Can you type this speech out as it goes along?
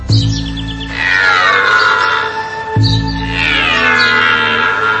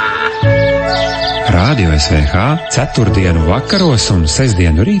Radio SVH ceturtdienu vakaros un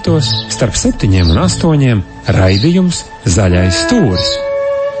sestdienu rītos starp 7 un 8 raidījums Zaļais stūris.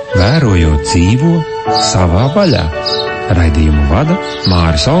 Vērojot dzīvo savā vaļā. Raidījumu vada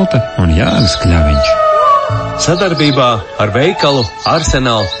Māris Olta un Jānis Kļaviņš. Sadarbībā ar veikalu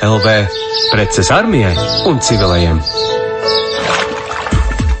Arsenal LV. Preces armijai un civilajiem.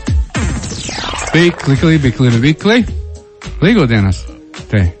 Vikli. Līgo dienas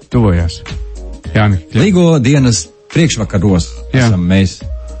te tuvojās. Jāni, Līgo dienas priekšvakaros esam mēs.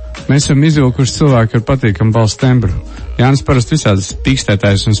 Mēs esam izvilkuši cilvēku ar patīkamu balss tembru. Jānis parasti visādas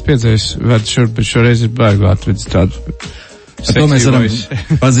pīkstētājs un spiedzējs ved šurp, bet šoreiz ir baigu atvedis tādu Ar to mēs varam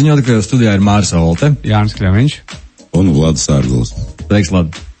paziņot, ka studijā ir Māris Olte, Jānis Kļaviņš un Vlads Sārguls. Sveiks, Vlad.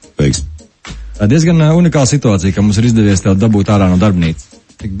 Sveiks. Tā diezgan unikāla situācija, ka mums ir izdevies tev dabūt ārā no darbnīcas.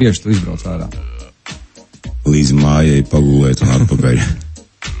 Tik bieži tu izbrauc ārā? Līdz mājai pagulēt un atpakaļ.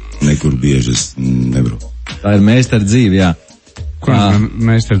 Nekur bieži es nebraucu. Tā ir meistara dzīve, jā. Ko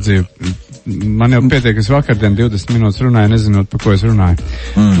meistara dzīve? Man jau pietiek, es vakardien 20 minūtes runāju, nezinot, par ko es runāju.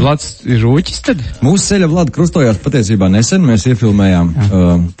 Vlads ir rūķis tad? Mūsu ceļa Vlada krustojās patiesībā nesen. Mēs iefilmējām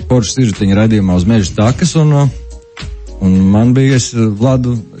Poršu sižetiņa raidījumā uz Meža takas, un man bija, es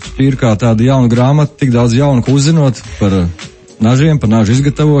Vladu šķīru kā tādu jaunu grāmatu, tik daudz jaunu, ko uzzinot par nažiem, par nažu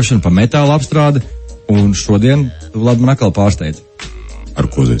izgatavošanu, par metāla apstrādi, un šodien Vladu man atkal pārsteidz. Ar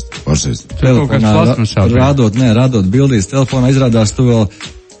ko es pārsteidzu? Telefonā, rādot bildīs telefonā, izrādās tu vēl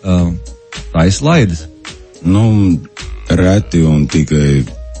taisi laidas. Reti un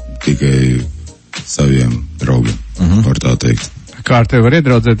tikai saviem draugiem, var tā teikt. Kā ar tevi var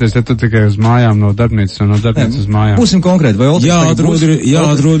iedraudzēties, ja tu tikai uz mājām no darbnīcas un no darbnīcas uz mājām? Būsim konkrēti, vai Oltis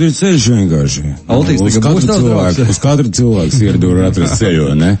Jāatrod ir ceļš vienkārši. Oltis tagad būs tavs draugs. Uz katru cilvēku ieradu var atrast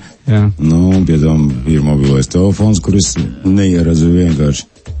ceļu, ne? Jā. Pie tam ir mobilais telefons, kurus neieredzu vienkārši.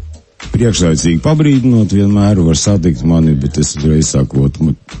 Priekšlaicīgi pabrīdinot, vienmēr var satikt mani, bet es uzreiz saku,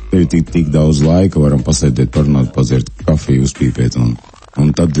 tev ir tik daudz laika, varam pasēdēt, parunāt, padzert kafiju, uzpīpēt, un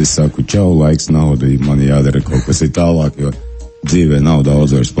tad es saku, čau, laiks, nauda, man jādara kaut kas ir tālāk, jo dzīvē nav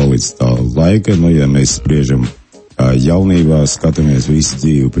daudz vairs palicis tā laika, ja mēs spriežam jaunībā, skatāmies visu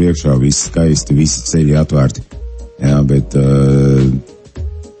dzīvi priekšā, viss skaisti, visi ceļi atvērti, bet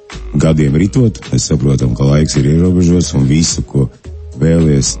gadiem ritot, mēs saprotam, ka laiks ir ierobežots un visu, ko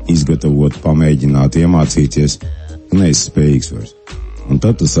vēlies izgatavot, pamēģināt, iemācīties, neesi spējīgs vairs. Un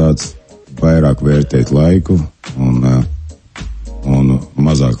tad tu sāc vairāk vērtēt laiku un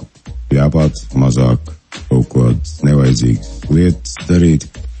mazāk pļāpāt, mazāk kaut kādas nevajadzīgas lietas darīt,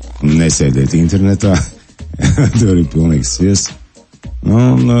 nesēdēt internetā, tur ir pilnīgs sviests.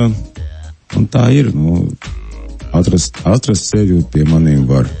 Un tā ir, atrast ceļu pie maniem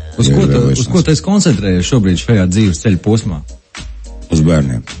var. Uz ko tu esi koncentrējies šobrīd šajā dzīves ceļa posmā? Uz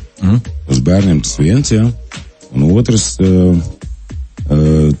bērniem. Uz bērniem tas viens, jā. Un otrs,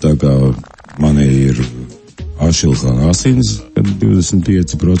 tā kā manī ir Ašilhāna asins,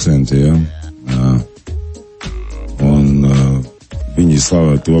 25%, jā. Un viņi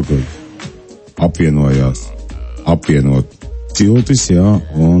slavē to, ka apvienot ciltis, jā,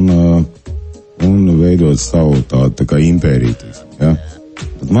 un veidot savu tā kā impērītis, jā.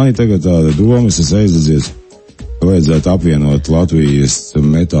 Tad man ir tagad tāda doma, es aizdedzies, ka vajadzētu apvienot Latvijas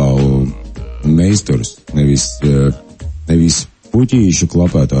metālu meistarus, nevis puķīšu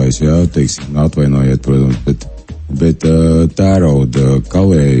klapētājus, jā, teiksim, atvainojiet, protams, bet tērauda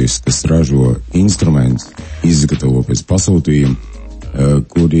kalējus, kas ražo instrumentus, izgatavo pēc pasūtījuma,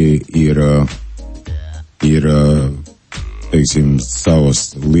 kuri ir, teiksim,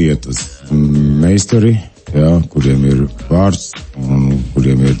 savas lietas meistari, jā, kuriem ir vārds un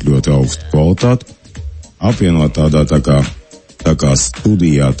kuriem ir ļoti augsta kvalitāte. Apvienot tādā tā kā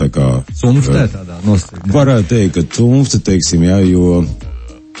studijā, tā kā cumftē tādā nostājā. Varētu teikt, ka cumfte, teiksim, jā, jo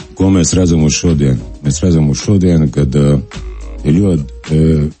ko mēs redzam uz šodien? Mēs redzam uz šodien, kad ir ļoti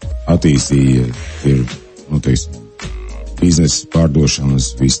attīstīja ir, teiksim, biznesa pārdošanas,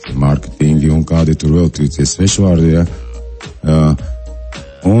 visi marketingi un kādi tur vēl tie svešvārdi, jā.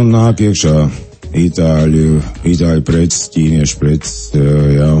 Un nāk iekšā Itāļu preces, ķīniešu preces,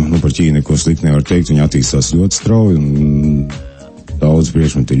 jā, par Ķīnu neko slikti nevar teikt, viņi attīstās ļoti strauji un daudz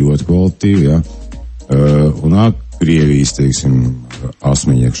priekšmeti ir ļoti kvalitīvi, jā. Un nāk Krievijas, teiksim,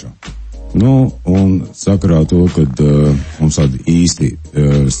 asmeņi iekšā. Un sakarā to, kad mums tāda īsti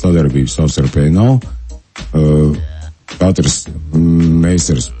sadarbības savstarpēji nav, katrs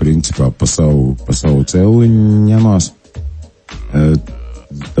meistars principā pa savu celiņu ņemās,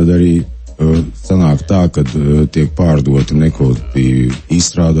 tad arī sanāk tā, kad tiek pārdoti nekvalitatīvi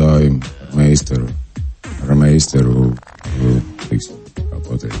izstrādājumi ar meistaru, teiksim, kā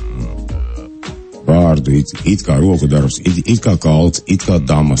pateikt, vārdu, it kā roku darbs, it kā kalts, it kā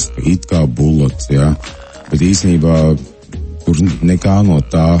damaska, it kā bullets, jā. Bet īstenībā tur nekā no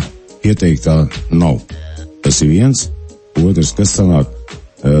tā pieteiktā nav. Tas ir viens. Otrs, kas sanāk?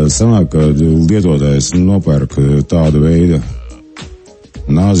 Sanāk, ka lietotājs nopērk tādu veidu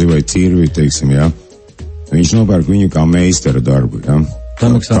nāzi vai cirvi, teiksim, jā. Viņš nopērk viņu kā meistara darbu, jā.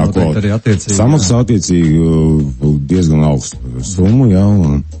 Samaksā noteikti arī attiecīgi. Samaksā attiecīgi diezgan augstu summu, jā,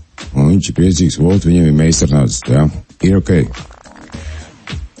 un viņš ir priecīgs, viņam ir meistarnācis, jā. Ir ok.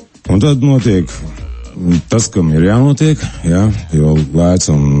 Un tad notiek tas, kam ir jānotiek, jā, jo lēts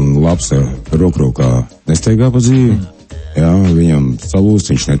un labs rokrokā nesteigā pa dzīvi, jā, viņam salūst,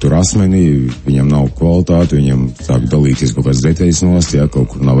 viņš netur asmenī, viņam nav kvalitāte, viņam sāk dalīties kaut kāds detaļas nost, jā, kaut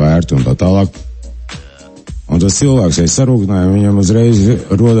kur nav vērti un tā tālāk. Un tas cilvēks, ja sarūknāja, viņam uzreiz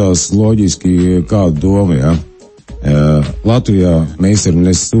rodās loģiski kāda doma, jā. Latvijā meistari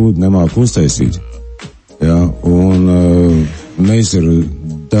nesūd, nemāk uztaisīt, jā, un meistaru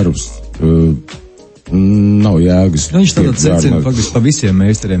darbs nav jēgas. Viņš tad secina faktiski pa visiem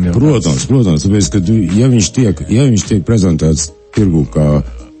meistariem jau. Protams, tāpēc, ka ja viņš tiek prezentēts tirgu kā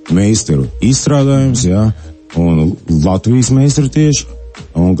meistaru izstrādājums, jā, un Latvijas meistaru tieši,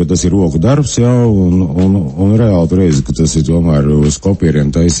 un ka tas ir roku darbs, jā, un reāli reizi, ka tas ir tomēr uz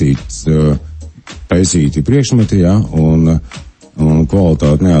kopieriem taisīti priekšmeti, jā, un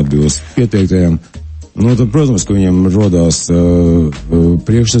kvalitāte neatbilst pieteiktajiem, nu, tad, protams, ka viņam rodās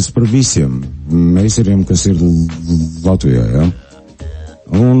priekšstats par visiem meistariem, kas ir Latvijā, jā.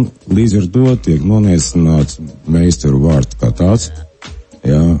 Un līdz ar to tiek noniecināts meistaru vārds kā tāds,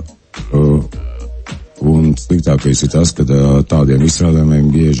 jā, un sliktākais ir tas, ka tādiem izstrādājumiem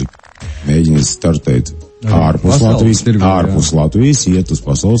bieži mēģina startēt ārpus Latvijas, iet uz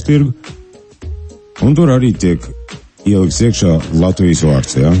pasaules tirgu, un tur arī tiek ielikts iekšā Latvijas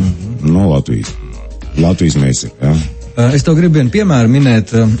vārds, jā, no Latvijas meistari, jā. Es tev gribu vienu piemēru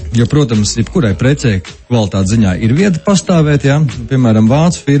minēt, jo, protams, jebkurai precei kvalitātes ziņā ir vieta pastāvēt, jā, piemēram,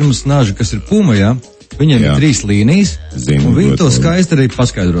 vācu firmas naži, kas ir Puma, jā. Viņiem ir 3 līnijas, un viņi to skaisti arī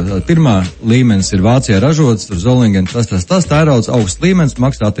paskaidro. Pirmā līmenis ir Vācijā ražots, tur Zollingen, tas, tērauds augsts līmenis,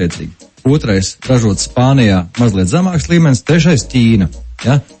 maksā attiecīgi. Otrais ražots Spānijā, mazliet zemāks līmenis, trešais Ķīna.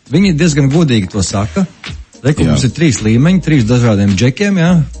 Ja? Viņi diezgan godīgi to saka. Mums ir 3 līmeņi, 3 dažādiem džekiem,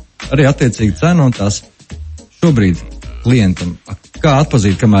 ja? Arī attiecīgi cena un tās šobrīd klientam. Kā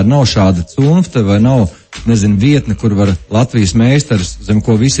atpazīt, kamēr nav šāda cunfte vai nav, nezinu, vietne, kur var Latvijas meistars, zem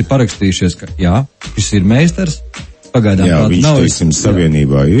ko visi parakstījušies, ka jā, šis ir meistars, pagaidām jā, viņš, nav. Teiksim,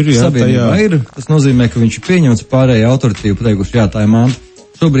 savienībā ir, jā, savienībā ir, tas nozīmē, ka viņš ir pieņemts pārējai autoritīvi, pateikuši, jā, tā ir manta.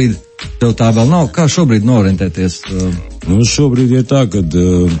 Šobrīd tev tā vēl nav, kā šobrīd norentēties? Nu, šobrīd ir tā, kad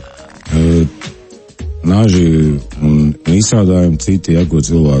naži un izstrādājumi citi, ja, ko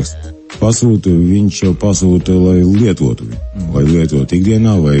cilvēks pasūta, viņš jau pasūta, lai lietotu viņu. Lai lietotu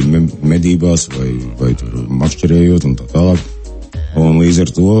ikdienā, vai medībās, vai tur makšķerējot un tā tālāk. Un līdz ar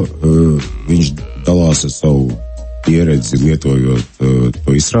to viņš dalās ar savu pieredzi lietojot to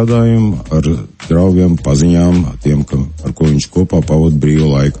izstrādājumu ar draugiem, paziņām, tiem, ar ko viņš kopā pavada brīvu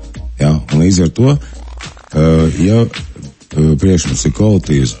laiku. Ja? Un līdz ar to, ja priekšmets ir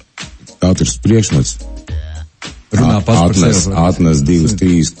kvalitīvs, katrs priekšmets atnes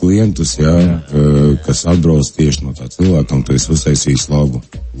 2-3 klientus, jā. Kas atbrauc tieši no tā cilvēka, un tu esi uztaisījis labu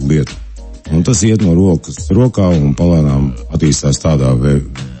lietu. Un tas iet no rokas rokā un palēnām attīstās tādā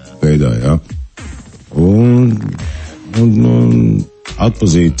veidā, jā. Un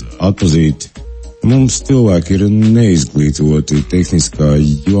atpazīt. Mums cilvēki ir neizglītoti tehniskā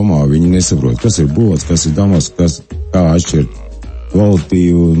jomā, viņi nesaprot, kas ir bullets, kas ir damas, kā atšķirt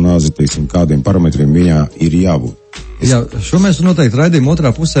kvalitīvu nāzi, teiksim, kādiem parametriem viņā ir jābūt. Jā, šo mēs noteikti raidījuma otrā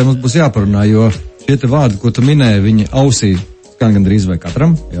pusē mums būs jāparunā, jo šie te vārdi, ko tu minēji, viņi ausī skan gandrīz vai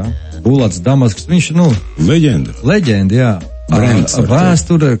katram, jā. Bullets, Damasks, viņš, Leģenda, jā.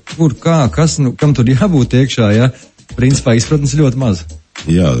 Vēsture, kur, kā, kas, kam tur jābūt iekšā, jā. Principā izpratnes ļoti maz.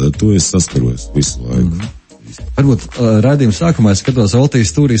 Jā, to es saskaros visu laiku. Varbūt raidījuma sākumā es skatos,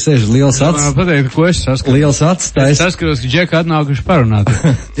 Oltīs stūrī sēž liels acis. Man pateikt, ko es saskaros. Liels acis. Es saskaros, ka Džeki atnākuši parunāt.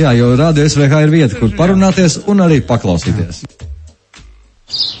 Jā, jo Radio SVH ir vieta, kur parunāties un arī paklausīties.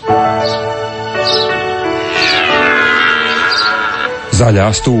 Zaļā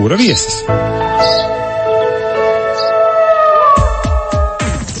stūra viesis.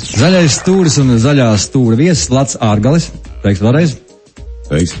 Zaļais stūris un zaļā stūra viesis Lats Ārgalis. Teiks vēlreiz.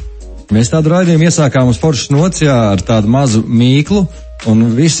 Teiks. Mēs tādu raidījumu iesākām uz foršas nots, jā, ar tādu mazu mīklu,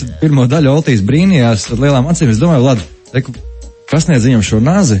 un visi pirmo daļu Oltīs brīnījās ar lielām acīm. Es domāju, Lad, kas sniedz viņam šo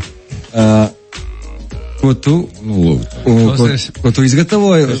nāzi? Ko tu, ko tu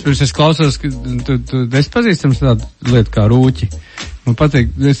izgatavoji? Es klausos, ka tu esi pazīstams tādu lietu kā rūķi. Man patīk,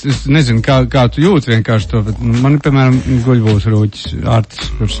 es nezinu, kā tu jūti vienkārši to, bet man, piemēram, guļbūs rūķis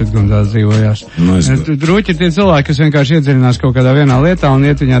Ārtis, kurš Sitgundzās dzīvojās. Rūķi ir tie cilvēki, kas vienkārši iedziļinās kaut kādā vienā lietā un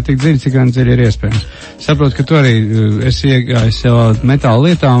iet viņā tik dziļi, cik gan dziļi ir iespējams. Saprotu, ka tu arī esi iegājis savā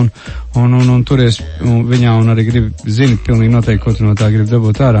metāla lietā un turies viņā un arī zini pilnīgi noteikti, ko tu no tā gribi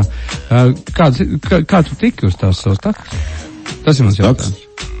dabūt ārā. Kā tu tiki uz tās savas takas? Tas ir mans jautājums.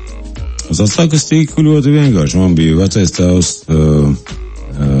 Uz atsakas tika ļoti vienkārši. Man bija vecais tēvs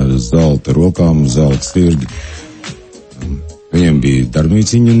zelta rokām, zelta sirdi. Viņam bija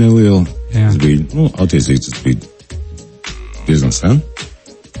darbnīciņa neliela. Tas bija, attiecīgi tas bija diezgan sen.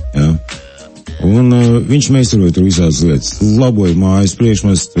 Jā. Un viņš meistaroja tur visādas lietas. Laboja mājas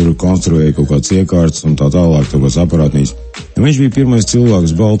priekšmets, tur konstruēja kaut kāds iekārts un tā tālāk, kaut kāds aparātnīs. Un viņš bija pirmais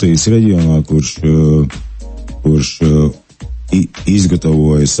cilvēks Baltijas reģionā, kurš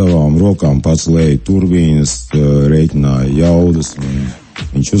izgatavoja savām rokām, pats lēja turbīnas, rēķināja jaudas.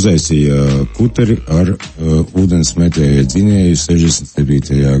 Viņš uztaisīja kuteri ar ūdensmetēju dzinēju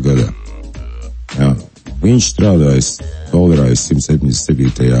 67. gadā. Jā. Viņš strādājis Dolderājas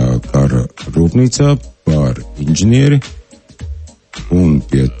 177. kara rūpnīcā par inženieri, un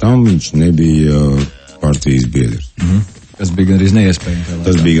pie tam viņš nebija partijas biedrs. Tas bija gan arī neiespējami.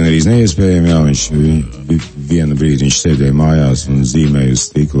 Tas bija gan arī neiespējami, jā, viņš vienu brīdi viņš sēdēja mājās un zīmēja uz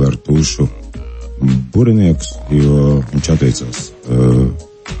stikla ar tušu burinieks, jo viņš atteicās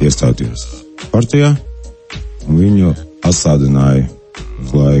iestāties partijā, un viņu atstādināja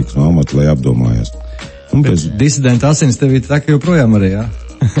uz laiku no amata, lai apdomājās. Bet disidenta asins tev ir tā, ka joprojām arī, jā?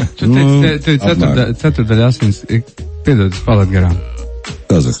 Tu teici, ceturdaļa asins, piedod, palēt garām.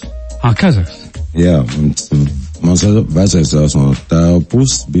 Kazaks. Kazaks. Jā, un mans vecais tēvs no tēva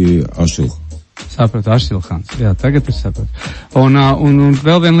puses bija Ašilhans. Sapratu, Ašilhans. Jā, tagad es sapratu. Un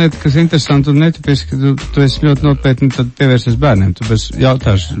vēl viena lieta, kas interesanti un netipiski, ka tu esi ļoti nopietni tad pievērsies bērniem. Tu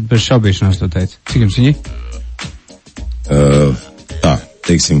bez šaubīšanās to teici. Cik jums viņi? Tā,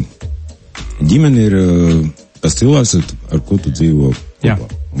 teiksim, ģimene ir tas cilvēks, ar ko tu dzīvo kopā.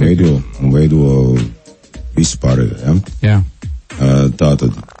 Un veido visu pārējo, ja? Jā.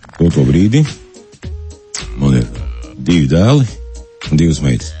 Tātad, to brīdi man ir 2 dēli un 2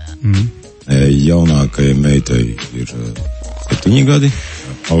 meitas. Jaunākajai meitai ir 7 gadi,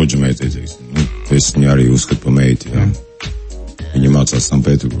 auģa meitai, teiksim. Es viņu arī uzskatu par meiti, jā. Viņa mācās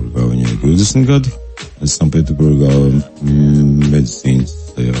Sanpēterburgā, viņai 20 gadi, Sanpēterburgā medicīnas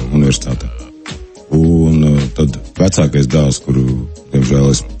universitātē. Un tad vecākais dēls, kuru, diemžēl,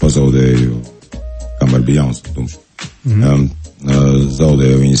 es pazaudēju, kamēr bija jauns un tumšs.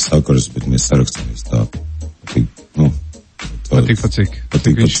 Zaudēju viņas sakars, bet mēs sarakstāmies tā. Patīk pa cik?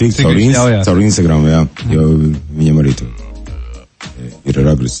 Caur Instagram, jā, jo viņam arī ir ar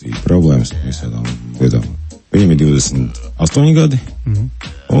agresiju problēmas, visādām lietām. Viņam ir 28 gadi,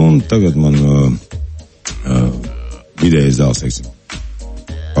 un tagad man vidējais dēls, teiksim,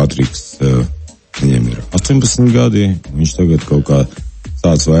 Patriks, viņam ir 18 gadi, viņš tagad kaut kā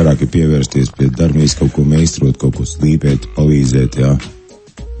tāds vairāk ir pievērsties pie darbības, kaut ko meistarot, kaut ko slīpēt, palīdzēt, jā.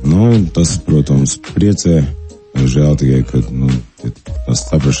 Tas, protams, priecē, žēl tikai, ka, tas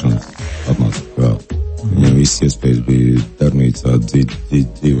saprašanas atnāca vēl. Viņam viss iespējas bija darbnīcā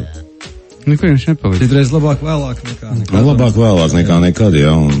dzīvot. Neko viņš nepalīdz. Citreiz labāk vēlāk nekā nekad. Labāk vēlāk nekā nekad,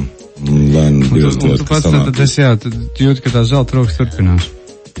 jā, un lēni Dievs dod, kas sanāk. Tad jūti, ka tā zelta rokas turpinās.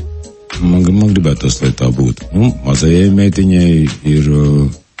 Man gribētos, lai tā būtu. Mazajai meitiņai ir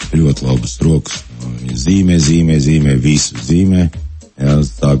ļoti labas rokas. Viņa zīmē, visu zīmē. Jā,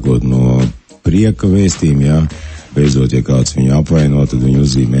 sākot no prieka vēstījuma, jā. Beidzot, ja kāds viņu apvaino, tad viņu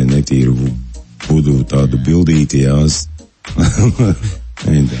uzzīmē netīru budu tādu bildīti, jā.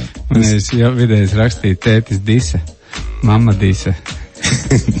 Man ir vidējais rakstīt tētis Dise, mamma Dise.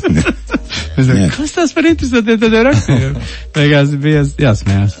 Kas tas par interesantiem tādiem rakstiem? Beigās bija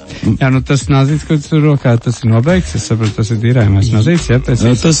jāsmējās. Jā, tas nazīts, ko tu rokā, tas ir nobeigts, es saprotu, tas ir dīrājumais nazīts, jā? Tas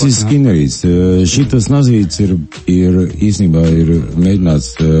ir skinnerīts. Šitas nazīts ir īstenībā ir mēģināts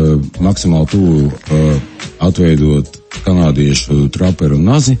maksimāli tuvu atveidot kanādiešu traperu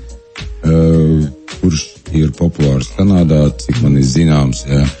nazi, kurš ir populārs Kanādā, cik man ir zināms,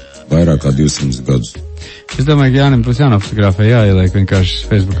 jā, vairāk kā 200 gadus. Es domāju, ka Jānim būs jānofotografē, jāieliek vienkārši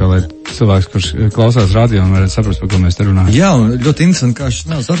Facebookā, lai cilvēks, kurš klausās radio un varētu saprast, par ko mēs te runājam. Jā, un ļoti interesanti, kā šis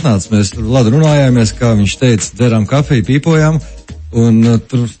nāc atnāca. Mēs tur ladu runājāmies, kā viņš teica, dzerām kafiju, pīpojām, un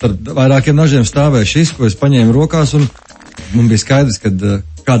tur starp vairākiem nažiem stāvēja šis, ko es paņēmu rokās, un man bija skaidrs, ka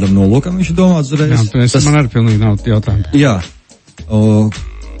kādam nolūkam viņš domāts uzreiz. Jā, man arī pilnīgi nav jautājumu. Jā.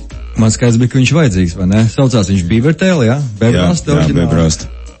 Man skaidrs bija, ka viņš vajadzīgs, vai ne? Saucās viņš Beavertail, jā? Beavertail, jā, Beavertail.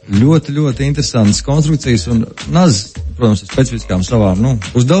 Ļoti, ļoti interesantas konstrukcijas un nazis, protams, ar specifiskām savām,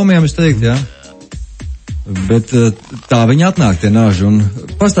 uzdevumiem, es teiktu, jā. Bet tā viņi atnāk tie naži un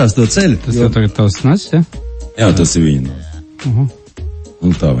pastāst to ceļu. Tas jau tagad tavs nazis, jā? Jā, tas ir viņa nazis. Un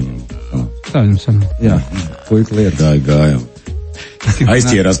tā viņam sanāk. Tā viņam sanāk. Jā, puika lieta gājām.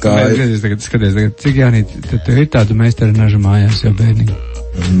 Aizķierās kāju. Skaties, cik Jānīt, tev ir tādu meistaru nažu mājās jau bērniņu?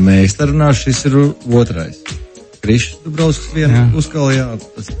 Meistaru nažu šis ir otrais. Krišs Dubrovskis vienu uzkalījā,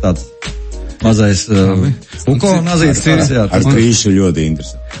 tas ir tāds mazais puko nazīts. Ar Krišu ļoti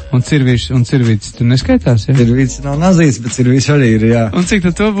interesanti. Un cirvītis tu neskaitās, jā? Cirvītis nav nazīts, bet cirvītis arī ir, jā. Un cik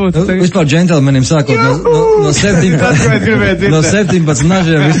tad to būtu? Vispār džentelmenim sākot no 17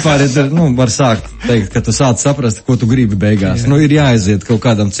 nažiem vispār ir, var sākt teikt, ka tu sāc saprast, ko tu gribi beigās. Ir jāaiziet kaut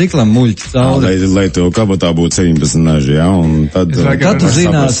kādam ciklam muļķi cauri. Lai tev kabatā būtu 17 naži, jā, un tad tu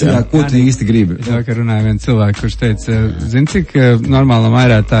zinās, jā, ko tu īsti gribi. Es vakar runāju vienu cilvēku, kurš teica, zini, cik normālam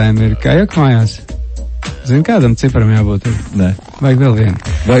vairētājiem ir kajak mājās? Zini, kādam ciparam jābūt? Nē. Vajag vēl vienu.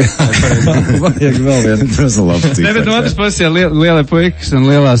 Vajag vēl vienu. Tas ir labs cipars. Bet no otras puses, ja lielie puikas un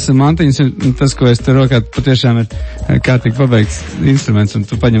lielās mantiņas, tas, ko es te rokā, patiešām ir kārtīgi pabeigts instruments, un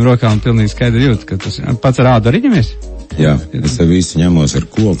tu paņem rokā un pilnīgi skaidri jūt, ka tas pats ar ādu arī ņemies? Jā, es te visu ņemos ar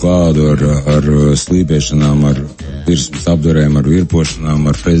koku ādu, ar slīpēšanām, ar virsmas apdurēm, ar virpošanām,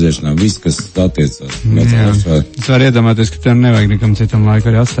 ar frezēšanām, viss, kas attiecās. Es varu iedomāties, ka tev nevajag nekam citam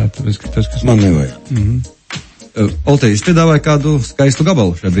laiku arī atstāt, tāpēc, ka tas, kas... Man nevajag. Oltei, es piedāvāju kādu skaistu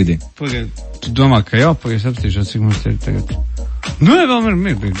gabalu šajā brīdī. Pagaid, tu domā, ka jā, pagaid, apstīšos, cik mums ir tagad... vēl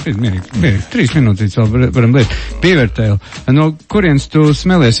mierīgi. 3 minūtītes vēl varam liet. Beavertail. No kurienes tu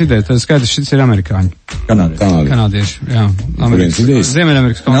smelies ideju? Tas skaidrs, šis ir amerikāņi. Kanādieši, jā.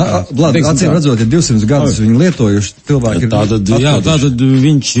 Ziemeļamerikas kontinents. Acīm redzot, ja 200 gadus viņi lietojuši, cilvēki ir... Tātad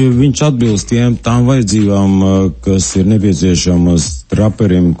viņš atbilst tām vajadzībām, kas ir nepieciešamas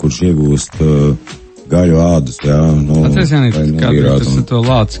traperim, kurš iegūst gaļu ādus, jā. Atceries, Janīt, tas ir to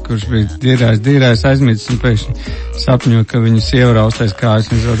lāci, kurš bija dīrājis aizmītis un pēkšņi sapņo, ka viņu sieva raustais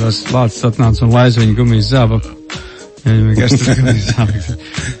kājas, un izrādās lācis atnāca un laiz viņu gumijas zābaku. Ja viņam vienkārši tas gumijas zābaks.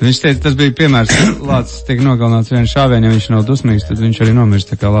 Viņš teica, tas bija piemērs, ka lācis tiek nogalināts vienu šāvienu, ja viņš nav dusmīgs, tad viņš arī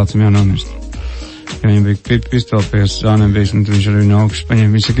nomirst, tā kā lācim jānomirst. Ja viņam bija pistola pie zāniem bijis, un viņš arī no augšas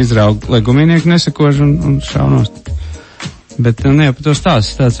paņēma, viņš saka izrauga, lai gumijnieki nesakož un šaunost. Bet ne jau par to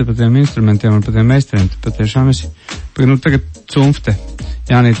stāsts ir par tiem instrumentiem un par tiem meistariem. Patiešām tagad cumfte.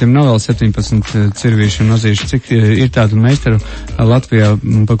 Jānītim nav vēl 17 cirvīši un nozīši. Cik ir tādu meistaru Latvijā,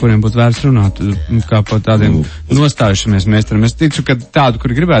 par kuriem būtu vērts runāt, kā par tādiem nostājušamies meistariem? Es ticu, ka tādu,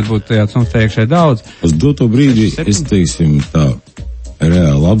 kuri gribētu būt tajā cumftē iekšē daudz. Uz doto brīdi, es teiksim tā,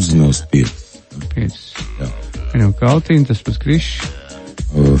 reāli apzinos 5. Jā. Viņam Kautīni, tas pats Krišs.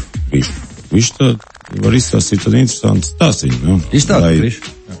 Viņš tā var izstāstīt tādu interesantu stāstīņu.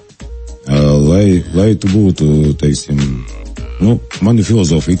 Lai tu būtu, teiksim, man ir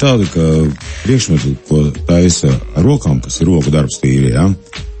filozofija tāda, ka priekšmetu, ko taisa ar rokām, kas ir roku darbs tīri, jā,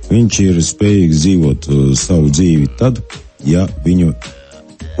 viņš ir spējīgs dzīvot savu dzīvi tad, ja viņu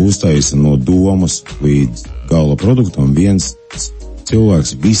uztaisa no domas līdz gala produktam viens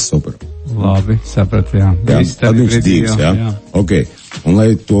cilvēks viss operā. Labi, sapratu, jā. Tad viņš dzīves, jā. Ok. Un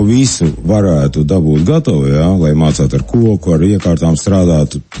lai to visu varētu dabūt gatavu, jā, lai mācātu ar koku, ar iekārtām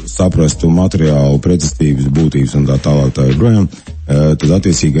strādātu, saprastu materiālu, pretestības, būtības un tā tālāk tā joprojām, tad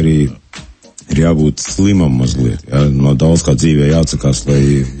attiecīgi arī ir jābūt slimam mazliet, jā. No daudz kā dzīvē jāatsakās,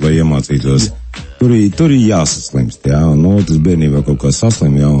 lai iemācītos. Tur ir jāsaslimst, jā. Un tas bērnībā kaut kā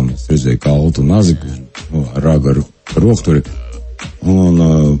saslim, jā, un es redzēju kaltu un naziku, ar ragu ar rokturi.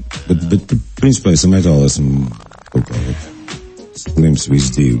 Bet principā es metāli esmu kaut kā slims visu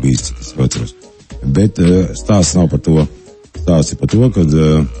dzīvi bijis, cik es atceros. Bet stāsts nav par to. Stāsts ir par to, kad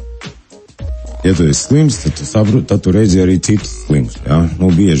ja tu esi slims, tad tu redzi arī citus slimus, jā.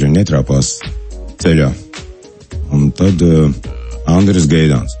 Bieži viņi netrāpās ceļā. Un tad Andris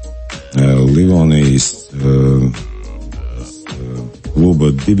Geidāns, Livonijas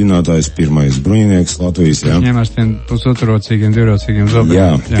kluba dibinātājs, pirmais bruņinieks Latvijas, jā. Viņš ņemās tiem pusotrocīgiem, divrocīgiem zobeniem.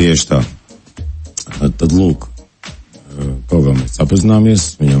 Jā, tieši tā. Tad lūk, kaut kā mēs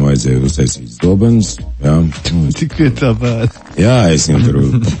sapazināmies, viņam vajadzēja uztaisīt zobenus, jā. Tik vietā bēd. Jā, es viņam tur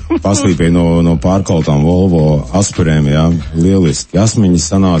paslīpēju no pārkautām Volvo asperēm, jā, lieliski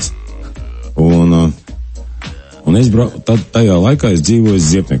asmeņas sanāca. Un es tajā laikā es dzīvoju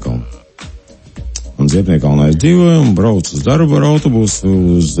Ziepniekalnā. Un Ziepniekalnā es dzīvoju un braucu uz darbu ar autobusu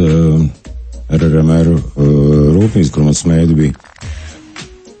uz RRMR rūpnīcu, kur man smēdi bija.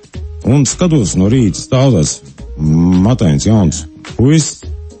 Un skatos no rīta stāvās matains jauns puisis,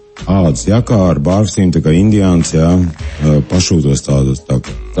 ādas jakā ar bārkstīm, tā kā indiāns, jā, pašūtos tādos, tā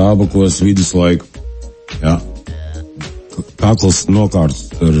kā tābakos viduslaiku, jā, kakls nokārts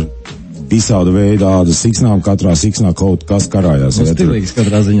ar visāda veida ādas siksnām, katrā siksnā kaut kas karājās. Nu, stilīgs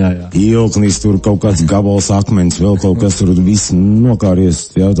katrā ziņā, jā. Ilknis, tur kaut kāds gabals akmens, vēl kaut kas tur viss nokāries,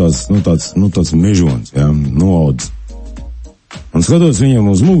 jā, tāds mežons, jā, noaudzis. Un skatot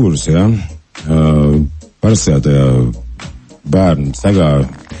viņam uz muguras, jā, parastajā tajā bērnu segā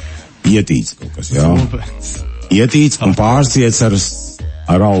ietīts kaut kas, jā. Ietīts un pārsiets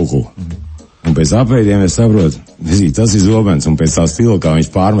ar augu. Un pēc apveidiem es saprotu, tas ir Zobens, un pēc tā stila, kā viņš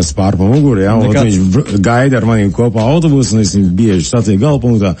pārmest pār pa muguru, jā, un viņš gaida ar maniem kopā autobusu, un es viņu bieži sacīju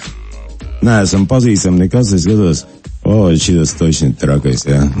galpunktā. Neesam pazīstami nekas, es skatos, šitas točni trakais,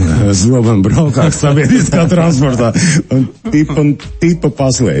 jā. Zoben braukāk sabiedriskā transportā, un tipa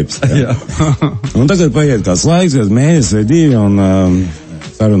paslēps, jā. Un tagad paiet kāds laiks, kāds mēnesis vai divi, un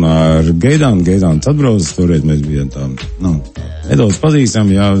sarunā ar Gaidānu atbrauc, toreiz mēs bijām tā, nedaudz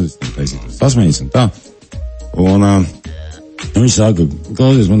pazīstami, jā, sasmeņas un tā. Un viņš saka,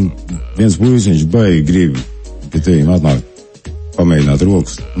 klausies, man viens puisis, viņš baigi grib pie tevīm atnākt, pamēģināt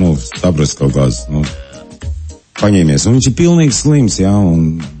rokas, saprast kaut kāds, paņēmies. Un viņš ir pilnīgi slims, jā,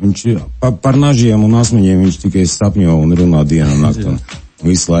 un viņš par nažiem un asmeņiem viņš tikai sapņo un runā dienu un nakti, un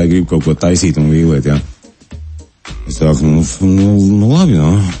visu laiku grib kaut ko taisīt un vīlēt, jā. Es saku, labi,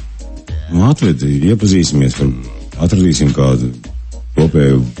 atvedi, iepazīsimies, atradīsim kādu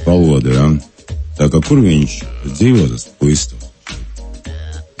kopēju valodu, jā. Tā kā kur viņš dzīvo, tas puisis?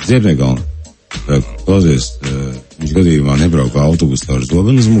 Ziepniekalnā. Tā kā, klausies, viņš gadījumā nebrauka autobusu ar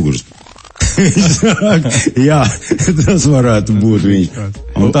Zobenu uz muguras. Jā, tas varētu būt viņš.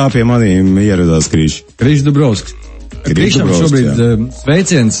 Un tā pie manīm ieradās Krišs Dubrovskis. Krišam šobrīd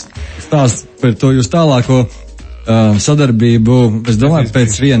sveiciens stāst par to jūs tālāko sadarbību, es domāju,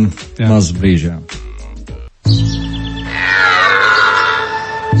 pēc viena mazu brīžā.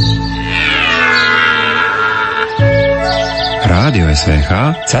 Radio SVH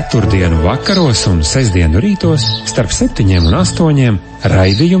ceturtdienu vakaros un sestdienu rītos starp 7 un 8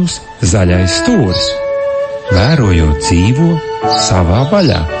 raidījums Zaļais stūris. Vērojot dzīvo savā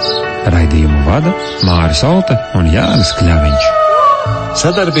vaļā. Raidījumu vada Māris Olte un Jānis Kļaviņš.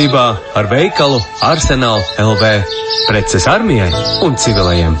 Sadarbībā ar veikalu Arsenal LV, preces armijai un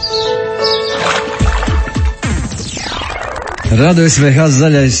civilajiem. Radio SVH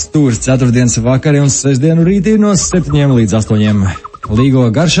Zaļais stūris ceturtdienas vakari un sestdienu rītī no 7 līdz 8 līgo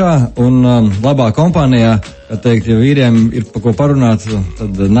garšā un labā kompānijā, kā teikt, ja vīriem ir pa ko parunāt,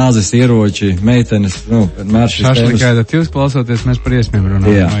 tad nāzes ieroči, meitenes, vienmēr šis tēmas. Šašlikaidat jūs klausoties, mēs par iesmiem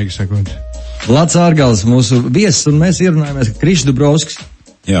runājam, maigi sakot. Vlads Ārgals, mūsu viesis, un mēs ierunājamies, ka Krišs Dubrovskis,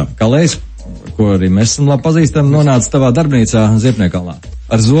 Kalējs, ko arī mēs esam labi pazīstam, nonāca tavā darbnīcā Ziepniekalnā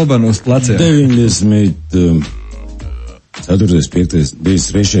ar zobenu uz pleciem. 94. 5.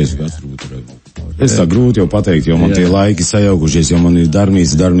 93. gads varbūt varētu būt. Es tā grūti jau pateikt, jo man tie laiki sajaukušies, jo man ir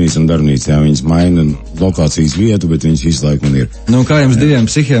darbnīca, jā, viņas maina lokācijas vietu, bet viņas visu laiku man ir. Kā jums diviem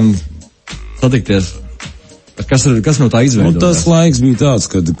psihiem satikties? Kas no tā izveidojās? Tas laiks bija tāds,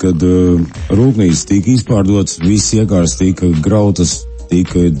 kad rūpnīcas tika izpārdotas, viss iekārs tika grautas,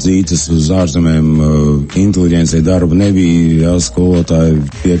 tika dzītas uz ārzemēm, inteliģencija darba nebija, jā, skolotāji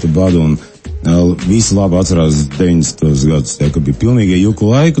pieta badu un visi labi atcerās 90. gadus, jā, ka bija pilnīgi juku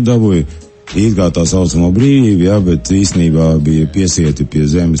laiku dabūja, it kā tā saucamo brīvību, jā, bet īstenībā bija piesieti pie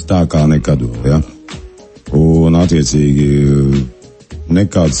zemes tā kā nekad vēl, jā. Un attiecīgi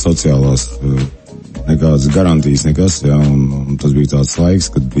nekādas sociālās nekādas garantijas, nekas, jā, un tas bija tāds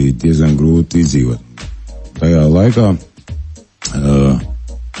laiks, kad bija diezgan grūti izdzīvot. Tajā laikā,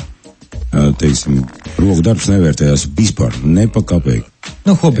 teiksim, roku darbs nevērtējās vispār, ne pa kapeiku.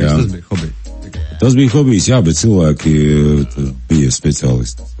 Hobijs, tas bija hobijs. Tas bija hobijs, jā, bet cilvēki bija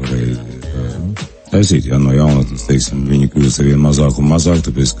speciālisti, varēja taisīt, jā, no jaunatnes, teiksim, viņi kļūst ar vien mazāk un mazāk,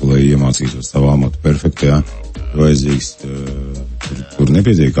 tāpēc, ka, lai iemācītos savu amatu perfekti, jā, vajadzīgs, kur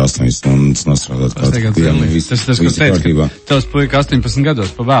nepietiek 8 stundas nostrādāt kādu dienu, viss kārtībā. Tavs puika 18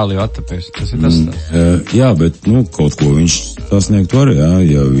 gados pa vēlu jau attapies, tas ir tas. Jā, bet, kaut ko viņš sasniegt var, jā,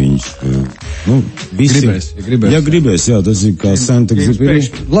 ja viņš, gribēs. Ja gribēs, jā, tas ir kā senta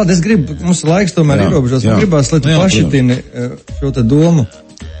gribēs. Vlad, es gribu, mums laiks tomēr ierobežos, man gribās, lai tu pašitini šo te domu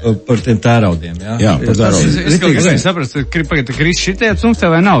par tiem tēraudiem, jā? Jā, par tēraudiem. Es kaut kā saprast, ka Kris šitie cumstē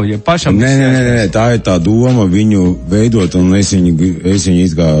vai nav, ja pašam... Nē, tā ir tā doma viņu veidot, un es viņu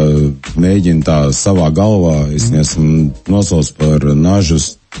it kā mēģinu tā savā galvā, es esmu nosauc par nažu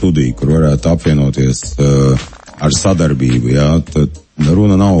studiju, kur varētu apvienoties ar sadarbību, jā, tad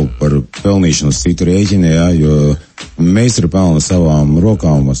runa nav par pelnīšanu uz citu rēķinu, jā, jo meistara pelna savām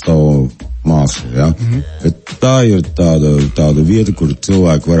rokām, savu mākslu, ja. Bet tā ir tāda vieta, kur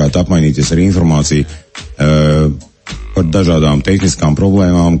cilvēki varētu apmainīties ar informāciju par dažādām tehniskām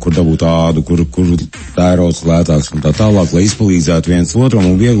problēmām, kur dabūt ādu, kur tērots lētāks un tā tālāk, lai izpalīdzētu viens otram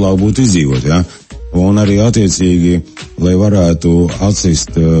un vieglāk būtu izdzīvot, ja. Un arī attiecīgi, lai varētu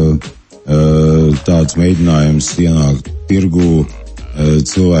atsist tāds mēģinājums ienākt tirgu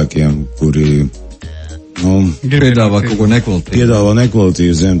cilvēkiem, kuri piedāvā kaut ko nekvalitīvu. Piedāvā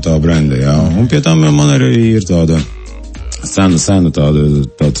nekvalitīvu zem tā brenda, jā. Un pie tam man arī ir tāda sena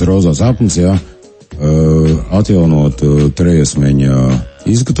tāds rozās apnis, jā, atjaunot trejasmeņa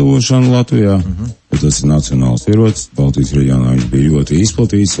izgatavošanu Latvijā. Tas ir nacionāls ierocis, Baltijas reģionā viņš bija ļoti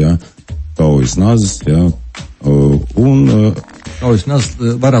izplatīts, jā, kaujas nazas, jā. Kaujas nazas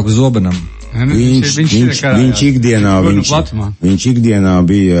vairāk uz zobenam. Viņš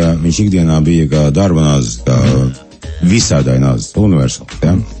ikdienā bija kā darba nāzes, kā visādai nāzes, universāls,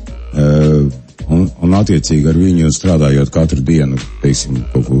 ja? Un attiecīgi ar viņu strādājot katru dienu, teiksim,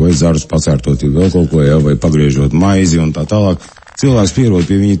 kaut ko vai zarus pacērtot, vēl kaut ko, ja, vai pagriežot maizi un tā tālāk, cilvēks pierod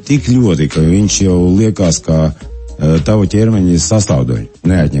pie viņa tik ļoti, ka viņš jau liekas kā tava ķermeņa sastāvdaļa,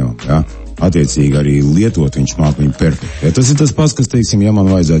 neatņemam, ja? Attiecīgi arī lietot viņš māk viņu perfekti. Ja? Tas ir tas pats, kas, teiksim, ja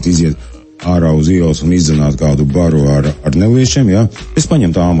man vajadzētu iziet ārā uz ielas un izdzenāt kādu baru ar neliešiem, ja, es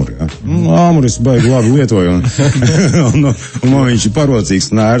paņemtu āmuri, ja. Āmuris baigi labi lietoju, un man viņš ir parocīgs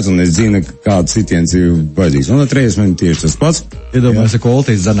un ērts, un es zinu, kāds sitiens ir vajadzīgs. Un ar trejasmeni tieši tas pats. Iedomājies, ka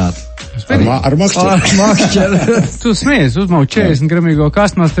koltīs zanāt. Ar makšķeri. Tu smies, uzmau 40 gramīgo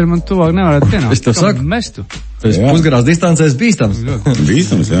kastmasteri, man tuvāk nevarētu pienākt. Es tev saku. Mestu. Tas pusgarās distancēs bīstams.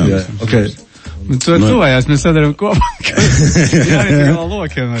 Bīstams, jā. Okay. Tu tuvējās, mēs sadarām kopā. Jā, arī tā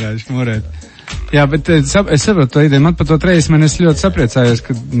lokiem varētu šmurēt. Jā, bet es saprotu to ideju. Man par to trejasmeni es ļoti sapriecājos,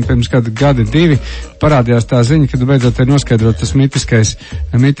 ka pirms kāda gada 2 parādījās tā ziņa, kad beidzot ir noskaidrot tas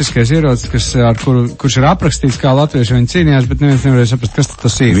mitiskais ierocis, kurš ir aprakstīts, kā latvieši viņi cīnījās, bet neviens nevarēja saprast, kas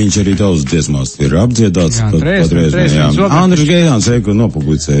tas ir. Viņš arī daudz dziesmās ir apdziedāts. Andris Geidāns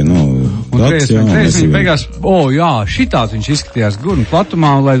nopublicēja, un trejasmeni beigās, jā, šitāds viņš izskatījās gurnu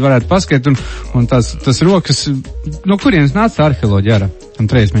platumā, lai varētu paskatīt, un tas rokas, no kurienes nāca arheoloģija ārā, un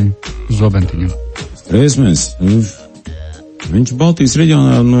trejasmeņu zobentiņu. Reizmēs, viņš Baltijas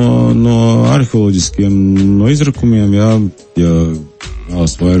reģionā no arheoloģiskiem, no izrakumiem, jā,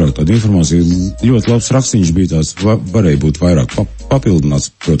 vēlas vairāk tāda informācija, ļoti labs rakstīņš bija tās, varēja būt vairāk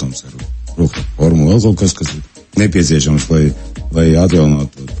papildināts, protams, ar roka formu, vēl kaut kas nepieciešams, lai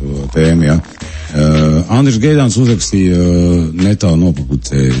atjaunātu to tēmu, jā. Andris Geidāns uzrakstīja netā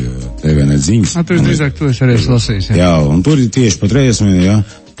nopublicēja TVNet ziņas. Tur drīzāk tu esi arī lasījis, jā. Jā, un tur ir tieši pat Reizmēni, jā.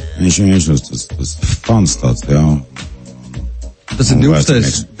 Viņš tas fans tāds, jā. Tas ir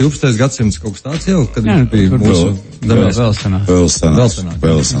 12. gadsimts kaut kas tāds jau, kad viņš bija mūsu vēl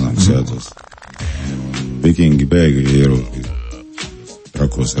sanāks, jā, tas vikingi bēgļi ierotīja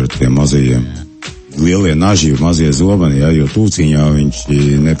trakos ar tiem mazajiem, lielie naži, mazie zobeni, jā, jo tūciņā viņš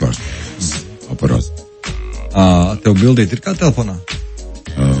nepārspējas aparāts. Tev bildīt ir kā telefonā?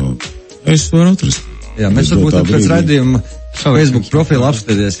 Es varu atrast. Jā, mēs varbūt pēc raidījuma Facebook profilu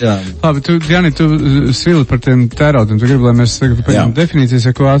apskatīties, jā. Labi, Jāni, tu svili par tiem tērautiem, tu gribi, lai mēs pēc definīcijas,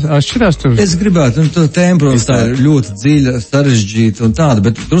 ko atšķirās tur? Es gribētu, un tēma, protams, tā ir ļoti dziļa, sarežģīta un tāda,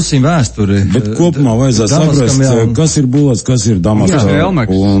 bet drusīm vēsturi. Bet kopumā vajadzētu saprast, kas ir bulats, kas ir Damasks. Jā,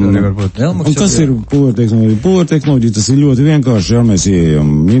 Elmaks, varbūt. Un kas ir pulvertehnoloģija? Pulvertehnoloģija, tas ir ļoti vienkārši, ja mēs ieejam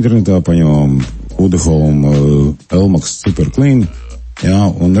internetā, paņemam Udeholm Elmaks Super Clean, jā,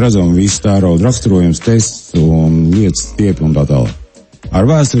 un redzam visu tērauda raksturojums, tests un lietas stiepi un tā tālāk. Ar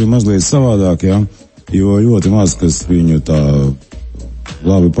vēsturi mazliet savādāk, jā, jo ļoti maz, kas viņu tā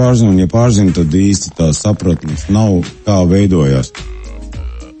labi pārzina, un ja pārzina, tad īsti tā sapratnes nav, kā veidojās.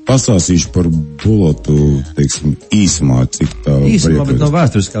 Pastāstīšu par bulotu, teiksim, īsumā, cik tā... Īsumā, bet no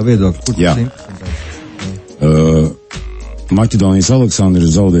vēsturiskā viedokļa. Jā. Maķedonijas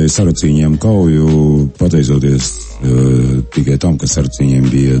Aleksandrs zaudēja saracīņiem kauju, pateicoties tikai tam, ka saracīņiem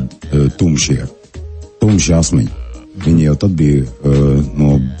bija tumši asmeņi. Viņi jau tad bija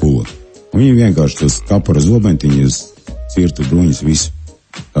no bulota. Viņi vienkārši tas kapara zobentiņas, cirta bruņas, visu,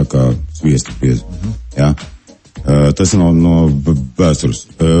 tā kā sviesta piezi. Jā. Tas no vēstures.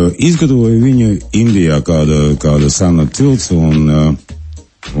 Izgatavoja viņu Indijā kāda sena cilts un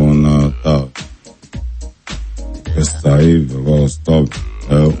tā. Kas tā ir valsts tā.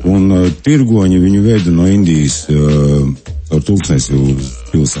 Un tirgoņi viņu veida no Indijas caur tūkstnesi uz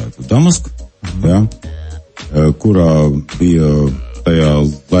pilsētu Damasku, jā, kurā bija tajā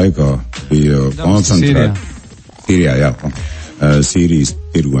laikā bija koncentrēta Sīrijā, jā, Sīrijas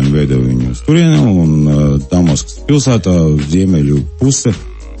tirgoņi veda viņu uz turieni, un Damaskas pilsētā ziemeļu puse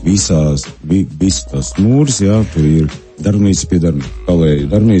visas tās mūris, jā, tur ir darbnīca pie kalēja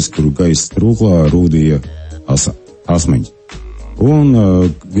darbnīca, kuru gaisa trūklā rūdīja asmeņus. Un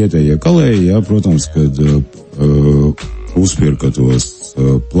vietējie kalēji, jā, protams, kad uzpirka tos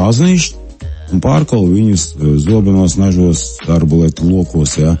plaznīšus un pārkala viņus zobenos, nažos, arbalētu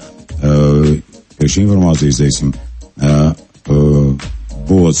lokos, jā. Priekš informācijas, teiksim,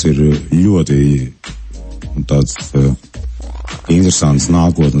 Bulots ir ļoti tāds interesants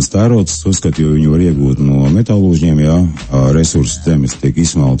nākotnes tērots, uzskatu, jo viņu var iegūt no metālūžņiem, jā, resursi zemes tiek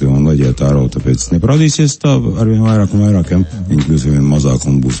izsmelti un leģē tērot, tāpēc neparādīsies tā arvien vairāk un vairāk, jā, viņi kļūs vien mazāk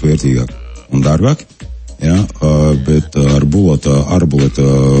un būs vērtīgāk un dārgāk, jā, bet ar arbaleta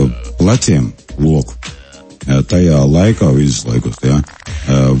pleciem loku, jā, tajā laikā, viduslaikos, jā,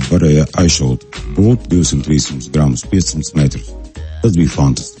 varēja aizšaut būt 200-300 gramus, 500 metrus. Tas bija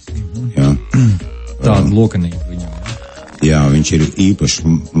fantastiski, jā. Tāda lokanība viņam. Jā, viņš ir īpašs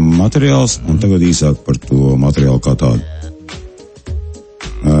materiāls, un tagad īsāk par to materiālu kā tādu.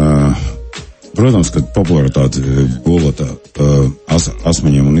 Protams, kad popularitāte Bulota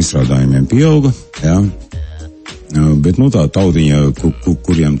asmeņiem un izstrādājumiem pieauga, jā, bet, tā tautiņa,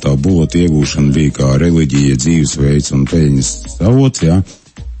 kuriem tā Bulota iegūšana bija kā reliģija, dzīvesveids un peļņas avots, jā,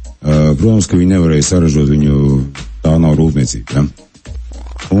 protams, ka viņi nevarēja saražot viņu, tā nav rūpniecība, jā.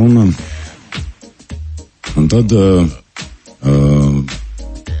 Un tad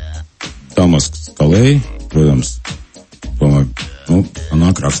Damaskas kalēji, protams,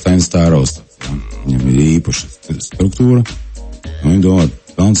 nāk Raksteinas tēraus, viņam ir īpaša struktūra, un viņi domā,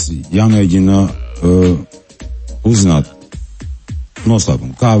 tāds jāmēģina uzzināt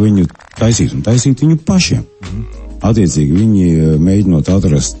noslēpumu, kā viņu taisīt, un taisīt viņu pašiem. Attiecīgi viņi mēģinot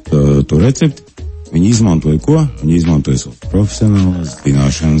atrast to recepti, viņi izmantoja ko? Viņi izmantoja savus profesionālas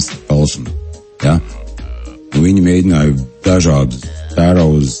zināšanas kalsumu, jā. Un viņi mēģināja dažādus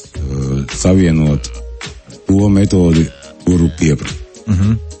tērauzus savienot ar to metodi, kuru pieprasa.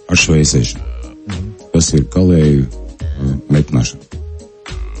 Ar šveicēšanu. Tas ir kalēju metināšana.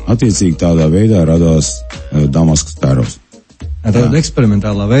 Attiecīgi tādā veidā radās Damaskas tēraus. Tādā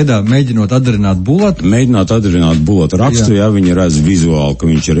eksperimentālā veidā mēģinot atdarināt Bulotu. Mēģināt atdarināt Bulotu rakstu, jā, viņi redz vizuāli, ka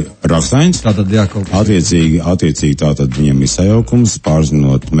viņš ir rakstains. Tātad, jā, kaut kas. Attiecīgi tātad viņam ir sajaukums,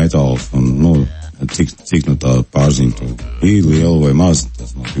 pārzinot metālus un, cik no tā pārziņa to bija liela vai maz,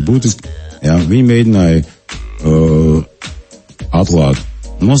 tas nav tik būtiski. Jā, viņi mēģināja atklāt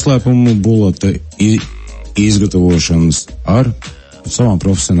noslēpumu Bulota izgatavošanas ar savām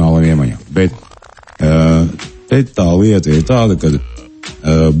profesionālām iemaņām. Bet te tā lieta ir tāda, ka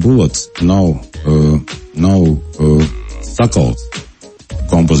Bulots nav sakalts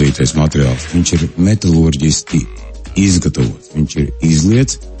kompozītais materiāls. Viņš ir metalurģiski izgatavots. Viņš ir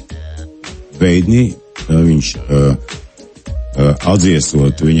izliets veidnī, viņš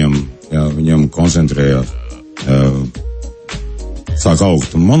atdziesot viņam koncentrējās, sāk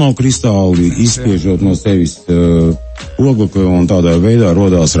augt monokristāli, izspiežot no sevis oglekli un tādā veidā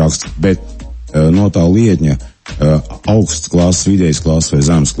rodās raksts. Bet no tā lietņa augsts klases, vidējs klases vai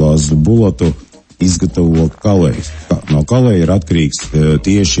zemes klases Bulotu izgatavo kalējs. No kalēja ir atkarīgs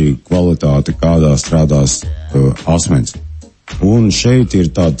tieši kvalitāte, kādā strādās asmens. Un šeit ir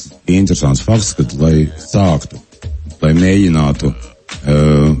tāds interesants fakts, ka, lai mēģinātu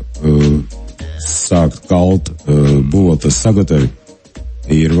sākt kalt Bulotas sagatavi,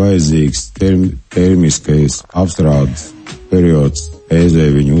 ir vajadzīgs termiskais apstrādes periods.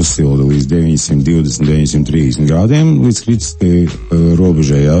 Ēzē viņu uzsilda līdz 920-930 grādiem, līdz kritiskai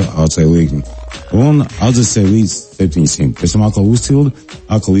robežai, AC līkni. Un atdzesē līdz 700. Pēc tam atkal uzsilda,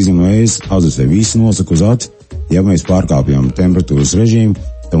 atkal izņem no ēzes, atdzesē. Visi nosaka uz aci. Ja mēs pārkāpjam temperatūras režīmu,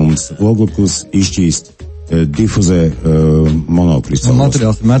 tad mums ogleklis izšķīst, difuzē monokristālos. Un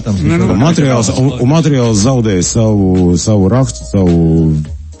materiāls ir metams. Un materiāls zaudē savu rakstu, savu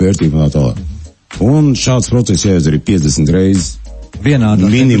vērtību un tā tālāk. Un šāds process jāizdara 50 reizes. Vienādā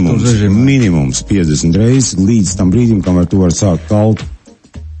minimums 50 reizes līdz tam brīdim, kamēr tu vari sākt kalt.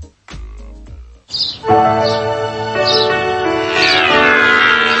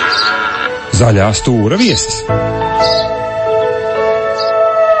 Zaļā stūra viesis.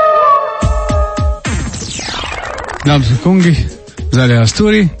 Dāmas un kungi, zaļajā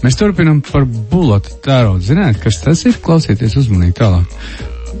stūrī mēs turpinam par Bulotu tēraudu. Zināt, kas tas ir? Klausieties uzmanīgi tālāk.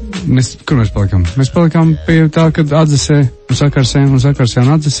 Kur mēs palikām? Mēs palikām pie tā, kad atdzesē un sakarsē un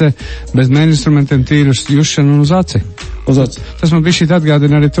atdzesē bez mēģi instrumentiem tīri uz jušanu un uz aci. Tas man bija šī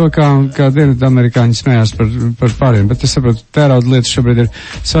atgādina arī to, kā dienvidu amerikāņi smējās par pāriem, bet es saprotu, tērauda lietas šobrīd ir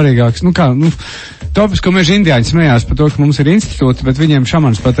svarīgākas. Topisko meža indiāņi smējās par to, ka mums ir institūti, bet viņiem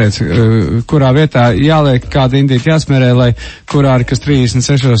šamans pateica, kurā vietā jāliek kāda indīta jāsmērē, lai kurā arī kas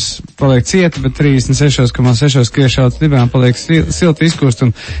 36 paliek cieta, bet 36,6 kriešauts dibām paliek silti izkust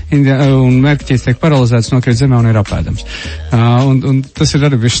un mērķis tiek paralizēts, nokrīt zemē un ir apēdams. Un tas ir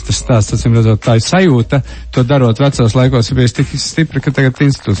arī viss tas stāsts, acīm redzot, tā sajūta, to darot vecos laikos, ir bijis tik stipri, ka tagad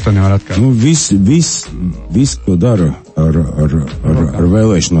institūts to nevar atkārt. Viss, ko dara ar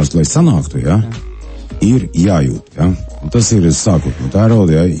vēlēšanos, lai sanāktu, ir jājūt, Un tas ir sākot no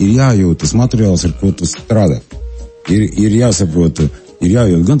tērauda, ir jājūt tas materiāls, ar ko tu strādā. Ir jāsaprot, ir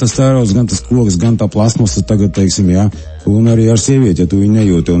jājūt gan tas tērauds, gan tas koks, gan tā plasmasa tagad, teiksim, un arī ar sievieti, ja tu viņu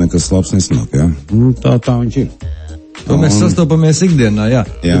nejūt, tev nekas labs nesanāk, Tā viņš ir. To mēs sastopamies ikdienā, Jā.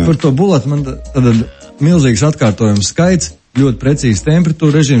 Par to bulatu man tad milzīgs atkārtojums skaits, ļoti precīzi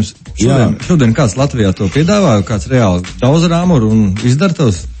temperatūra režīms. Šodien kāds Latvijā to piedāvā, kāds reāli daudz rāmuru un izdara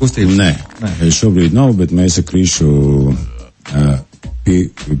tavas kustības? Nē. Šobrīd nav, bet mēs ar Krišu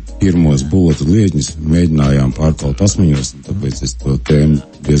pirmos bulatu lietņus mēģinājām pārkalt asmeņos, un tāpēc es to tēmu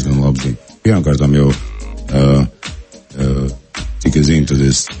diezgan labi zinu. Pirmkārtām jau, cik es zinu, tad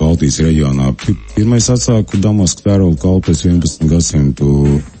es Baltijas reģionā pirmais atsāku Damasku tērauda kalpu pēc 11. gadsimtu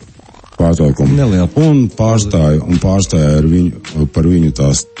pārtraukumu. Un pārstāja par viņu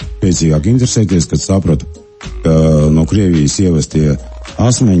tās pēcīgāk interesēties, kad sapratu, ka no Krievijas ievestie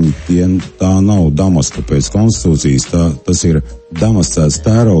asmeņi, tā nav Damaska pēc konstitūcijas, tas ir damascēts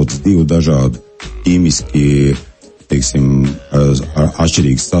tērauds, divu dažādu ķīmiski, teiksim,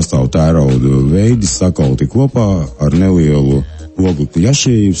 atšķirīgs sastāvu tēraudu veidi sakalti kopā ar nelielu oglekļa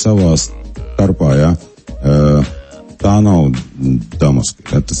jašību savā starpā, Tā nav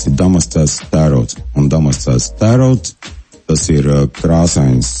Damaska, tas ir damascēts tērauds. Un damascēts tērauds, tas ir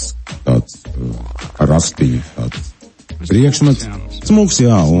krāsains tāds rakstīņu tāds priekšmets. Smuks,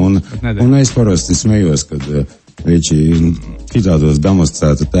 un es parasti smējos, kad šitādos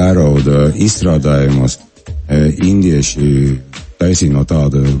damascēta tērauda izstrādājumos indieši taisīja no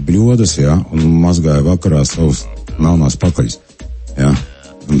tāda bļodas, un mazgāja vakarā savus melnās pakaļus,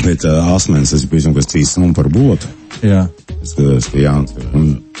 Bet asmenis, es biju kas cīs un par botu. Es skatos, ka Jānis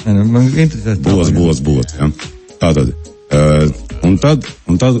man interesē bulats, Tātad, un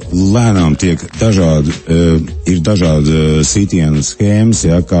tad lēnām tiek ir dažādi sitienu schēmas,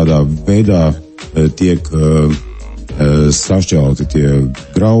 kādā veidā tiek sašķelti tie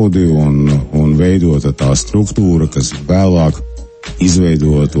graudi un veidota tā struktūra, kas vēlāk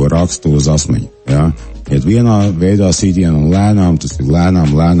izveido to rakstu uz asmeņu, Iet vienā veidā sitienu un lēnām, tas ir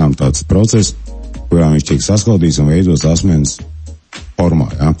lēnām tāds process, kurā viņš tiek saskaldīts un veidos asmenes formā,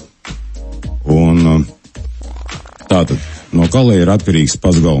 Un tātad, no kalē ir atkarīgs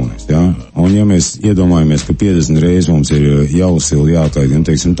pats galvenais, Un ja mēs iedomājamies, ka 50 reizes mums ir jāuzsilda, jākaid, un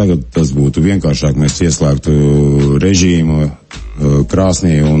teiksim, tagad tas būtu vienkāršāk, mēs ieslēgtu režīmu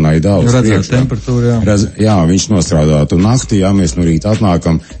krāsnī un aidā uz priekšu. Temperatūru, viņš nostrādātu naktī, mēs no rīta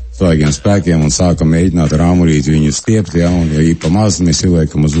atnākam svaigiem spēkiem un sākam mēģināt ar āmurīti viņu stiept, un ja pa maz mēs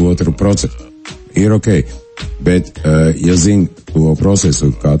ieliekam uz otru procesu. Ir ok, bet ja zini to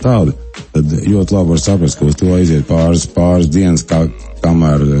procesu kā tādu, tad ļoti labi var saprast, ka uz to aiziet pāris dienas,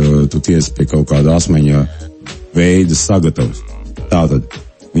 kamēr tu tiec pie kaut kāda asmeņa veida sagatavs. Tātad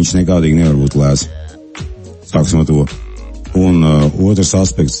viņš nekādīgi nevar būt lēs. Sāksim ar to. Un otrs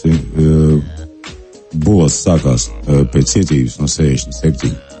aspekts, bulats sākās pēc cietības no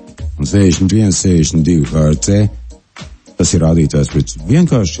 67. Un 61, 62 HRC, tas ir rādītājs pēc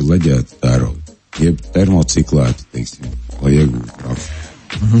vienkārši leģēta tērauda, jeb termociklēta, teiksim, lai iegūtu rakstu.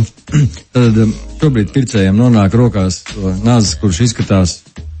 Tad šobrīd pircējiem nonāk rokās nāzes, kurš izskatās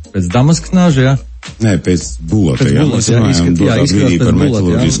pēc Damaskas nāža, Nē, pēc bulata, izskatās par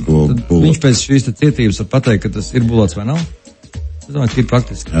metaloģisko bulatu. Viņš pēc šīs cietības var pateikt, ka tas ir bulats vai nav? Es domāju, ka ir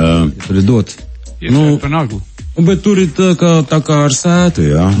praktiski, ja tur ir dot. Par naglu. Bet tur ir tā kā ar sētu,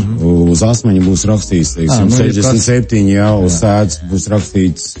 Uz asmeņa būs rakstīts, teiksim, 67, uz sētas būs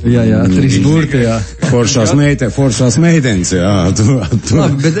rakstīts. 3 burti, Foršās meitenes,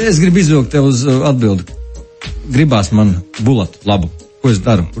 Labi, bet es gribu izvilkt tev uz atbildi. Gribās man bulatu labu. Ko es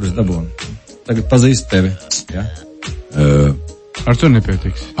daru, kur es dabūnu? Tagad pazīstu tevi, Ar to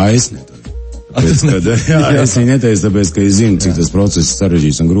nepietiks. Es neteicu. Es viņu neteicu, tāpēc, ka es zinu, cik tas process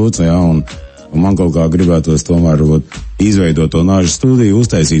sarežģīts un grūts, un man kaut kā gribētos tomēr izveidot to nāžu studiju,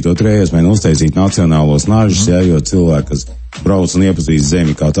 uztaisīt to trējasmēni, uztaisīt nacionālos nāžus, jo cilvēki, kas brauc un iepazīst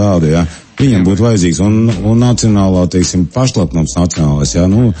zemi kā tādu, viņam būtu vajadzīgs un nacionālā, teiksim, pašlapnums nacionālais,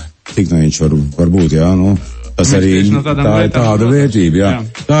 cik viņš var būt, Tas arī tā ir tāda vērtība, jā.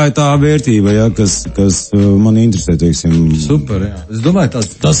 Tā ir tā vērtība, jā, kas man interesē, teiksim. Super, jā. Es domāju,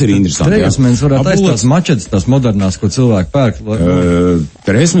 tas ir interesanti, jā. Kresmens varētu aiz tās mačetes, tās modernās, ko cilvēki pērk.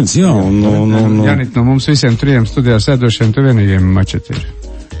 Kresmens, jā, un... Janit, no mums visiem trijiem studijā sēdošiem, tu vienīgiem mačeti ir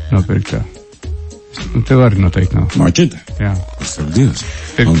nopirktā. Tev arī noteikti nav. Mačete? Jā. Tas ir Dievs.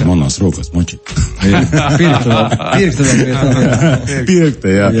 Manās rokās mačete. Pirkta,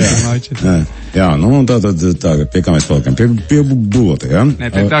 jā. Jā, nu un tā, pie kā mēs palikam? Pie bulota, jā? Nē,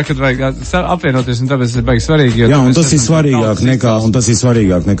 pie tā, kad vajag apvienoties, un tāpēc ir baigi svarīgi. Jā, un tas ir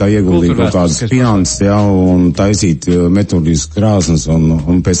svarīgāk nekā ieguldīt kaut kādas finanses, jā, un taisīt metodiskas krāsnes,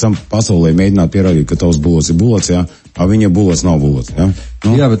 un pēc tam pasaulē mēģināt pierādīt, ka tavs bulots ir bulots, jā, a viņa bulots nav bulots, jā.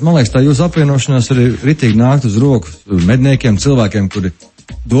 Nu? Jā, bet man liekas, tā jūsu apvienošanās arī ritīgi nākt uz roku medniekiem, cilvēkiem, kuri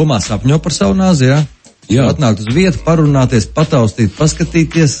domā sapņo par savu nāzi, jā? Jā. Atnākt uz vietu, parunāties, pataustīt,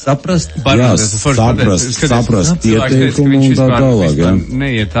 paskatīties, saprast. Jā, saprast ieteikumu un tā tālāk, jā.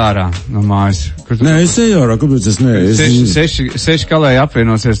 Neiet ārā no mājas. Nē, es eju ārā, kāpēc es neeju? Seši kalēji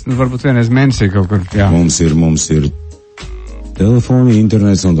apvienosies, nu varbūt vienreiz mēnesī kaut kur, jā. Mums ir telefoni,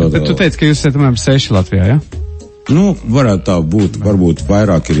 internets un tā tālāk. Bet tu teici, ka jūs esat, tomēr 6 Latvijā, jā? Nu, varētu tā būt, varbūt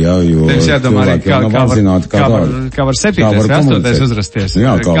vairāk ir, jā, jo cilvēki jau nav apzināti, kā var 7. vai 8. uzrasties.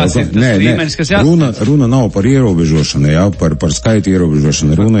 Jā, runa nav par ierobežošanu, jā, par skaitu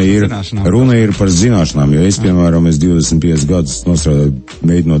ierobežošanu. Runa ir par zināšanām, jo es, piemēram, 25 gadus nostrādāju,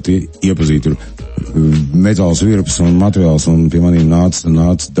 mēģinot iepazīt metāls virpus un materiāls, un pie maniem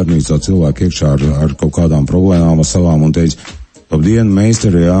nāca darbnīcā cilvēki iekšā ar kaut kādām problēmām ar savām un teica, labdien,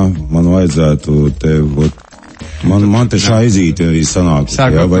 meistari, jā, man vajadzētu te, Man te šaizīti sanāks.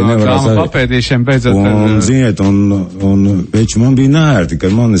 Sākot no grāma papēdīšiem beidzot. Un, ziniet, un veči, man bija nērti,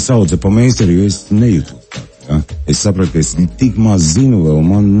 kad mani sauca pa meistari, jo es nejūtu. Ja? Es sapratu, ka es tik maz zinu vēl,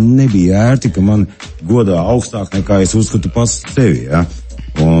 man nebija ērti, ka man godā augstāk nekā es uzskatu pats sevi. Ja?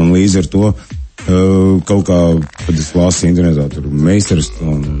 Un līdz ar to kaut kā, kad es lasu internetā, tur meistars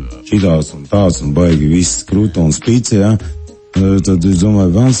un šitās un tāds un baigi viss krūta un spīce, ja? Tad es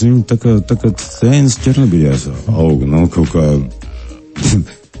domāju, Vans, viņi tā kā sēnes Černobiļās auga, nu, kaut kā,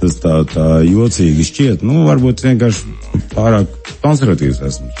 tas tā jocīgi šķiet, nu, varbūt vienkārši pārāk konservatīvs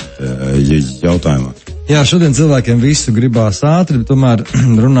esmu jautājumā. Jā, šodien cilvēkiem visu gribās ātri, tomēr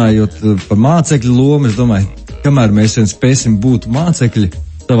runājot par mācekļu lomu, es domāju, kamēr mēs vien spēsim būt mācekļi,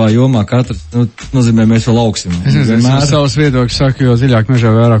 savā jomā katrs, nu, nozīmē, mēs vēl augsim. Es nezinu, es savus viedokļus saku, jo dziļāk mežā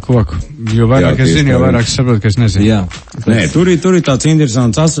vairāk koku. Jo vairāk es zinu, jo vairāk es saprotu, ka es nezinu. Jā. Nē, tur ir tāds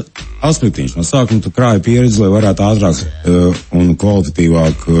interesants aspektiņš. No sākuma tu krāji pieredzi, lai varētu ātrāk un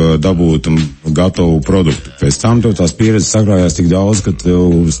kvalitatīvāk dabūt gatavu produktu. Pēc tam tev tās pieredzes sakrājās tik daudz, ka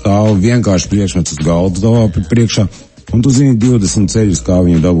tev stāv vienkārši priekšmets uz galda tavā priekšā, un tu zini 20 ceļus, kā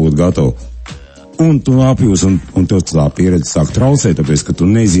viņu dabūt gatavu. Un tu apjūs, un tev tā pieredze sāk traucēt, tāpēc, ka tu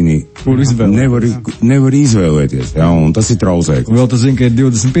nezini, nevari izvēlēties, jā, un tas ir traucēklis. Un vēl tu zini, ka ir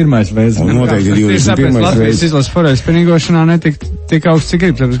 21. veids. Un noteikti ir 21. veids. Latvijas izlases forējas spinīgošanā netika tik augsts, cik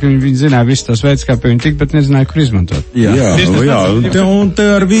grib, tāpēc, ka viņi zināja visus tos veidus, kā pie viņi tik, bet nezināja, kur izmantot. Jā, un te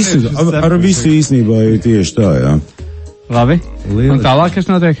ar visu īstenībā ir tieši tā, jā. Labi. Un tālāk, kas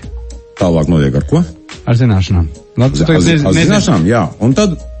notiek? Tālāk notiek ar ko? Ar zināšanām. Labi, ar zināšanām, jā.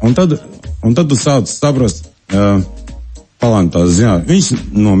 Un tad tu sāc saprast, palantās zināt,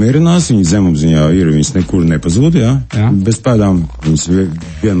 viņas nomierinās, viņas zemapziņā ir, viņas nekur nepazūd, jā. Bez pēdām viņas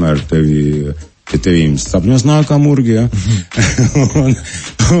vienmēr tevīm sapņos nāk kā murgi, jā.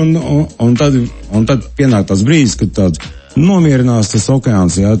 un tad pienāk tas brīdis, kad tāds nomierinās tas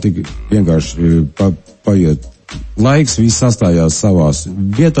okeāns, jā, tik vienkārši paiet laiks, viss sastājās savās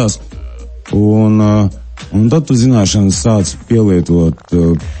vietās, un tad tu zināšanas sāc pielietot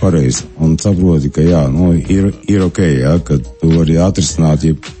pareizi un saproti, ka jā, nu, ir ok, jā, ka tu vari atrisināt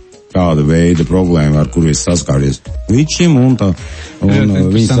kāda veida problēma, ar kuru es saskāries līdz šim, un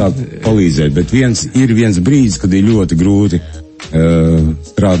viņi sāk palīdzēt, bet ir viens brīdis, kad ir ļoti grūti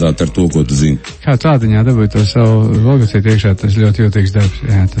strādāt ar to, ko tu zini. Kā tādiņā dabūja to savu logocītu iekšā, tas ļoti jūtīgs darbs,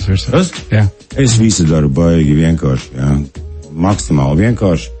 jā, tas virs. Tas? Jā. Es visu daru baigi vienkārši, jā, maksimāli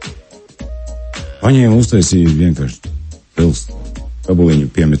vienkārši. Paņēmu uztaisīju vienkārši pilstu. Kabaliņu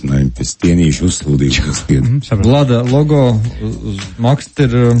piemetinājumu pēc tienīšu uzsildījumu. Lada logo uz maksta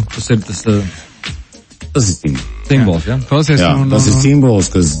ir, tas ir tas simbols, jā? Jā, tas ir simbols,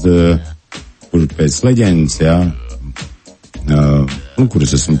 kas, kur pēc leģendas, jā,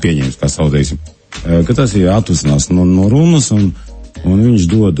 kuras esmu pieņēmis, kā saudēsim, ka tas ir atvasinās no runas, un viņš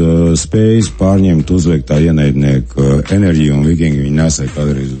dod spējas pārņemt, uzveikt tā ienaidnieku enerģiju, un vikingi viņi nesēja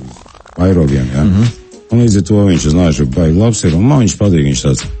kādreiz vairogiem, jā. Un līdz ar to viņš, zināšu, baigi labs ir, un man viņš patīk, viņš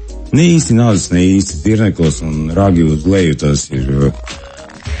tāds Ne īsti nāzis, ne īsti tirneklis un ragi uz leju,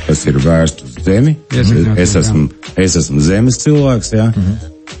 tas ir vērst uz zemi. Es esmu zemes cilvēks, jā.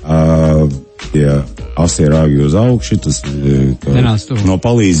 Ja asie ragi uz augšu, tas no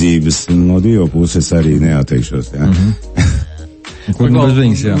palīdzības no Dieva puses arī neatteikšos, jā.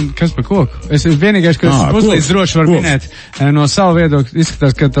 Kas par koku? Es vienīgais, ko es uzlīdz droši varu minēt, no savu viedokļu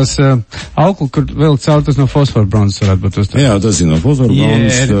izskatās, ka tas auklu, kur vēl caur tas no fosforbronzes varētu būt uzstāt. Jā, tas ir no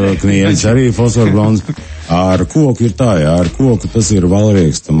fosforbronzes, kniedz arī fosforbronzes. Ar koku ir tā, jā, ar koku tas ir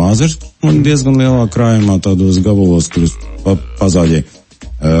valrieksta mazers, un diezgan lielā krājumā tādos gabalos, kurus pazāģē.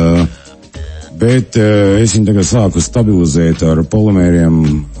 Bet es viņu tagad sāku stabilizēt ar polimēriem,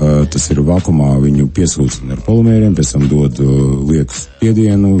 tas ir vakumā, viņu piesūcina ar polimēriem, pēc tam dod lieku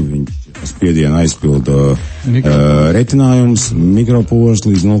spiedienu, spiedienu aizpilda retinājums, mikropors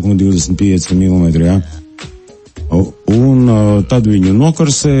līdz 0,25 mm, jā. Un tad viņu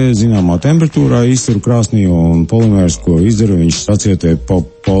nokarsē zināmā temperatūrā, iztur krāsnī, un polimērs, ko izdara, viņš sacietē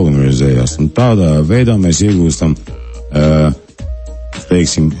polimerizējās. Un tādā veidā mēs iegūstam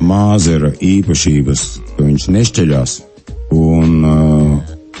teiksim, māzera īpašības, ka viņš nešķeļās, un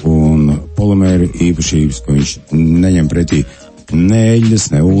polimēra īpašības, ka viņš neņem pretī ne eļļas,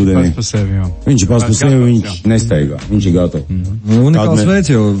 ne ūdeni. Viņš ir pats par sevi, viņš nesteigā, viņš ir gatavs. Unikāls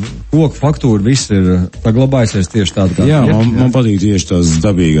veids, jo koku faktūra viss ir saglabājusies tieši tāda kā. Jā, man patīk tieši tās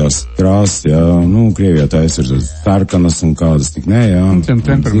dabīgās krāsas, jā, Krievijā tā ir sarkanas un kādas tik nē, jā.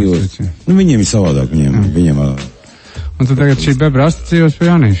 Viņiem ir savādāk, viņiem Un tad tagad šī bebra asociējos pie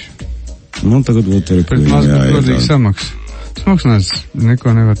Jānīša. Tagad būtu arī, pret maz būtu godīgi samaks. Smaksnās,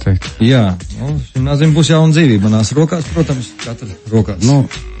 neko nevar teikt. Jā, šim nazim būs jauna dzīvība. Manās rokās, protams, katra rokās.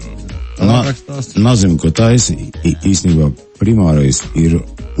 Nazim, ko taisi, īstenībā primārais ir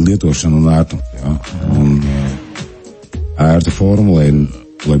lietošana un ērtums, jā. Un ērta formula,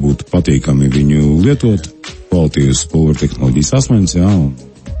 lai būtu patīkami viņu lietot, kvalitīvas pulveru tehnoloģijas asmeņas, jā,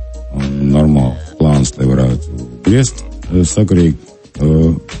 un normāli plāns, lai varētu griezt sakarīgi.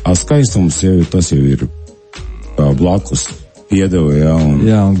 Skaistums tas jau ir kā blakus piedeva, jā,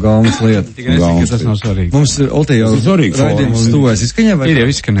 un galvas lieta. Tikai nezinu, ka tas nav svarīgi. Mums Olti jau raidījums tuvēs izskaņā, vai? Ir jau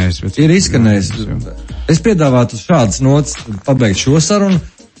izskanējis. Ir izskanējis. Es piedāvātu šādas notas pabeigt šo sarunu,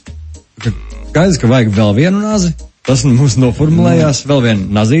 ka skaidrs, ka vajag vēl vienu nazi. Tas mums noformulējās, vēl viena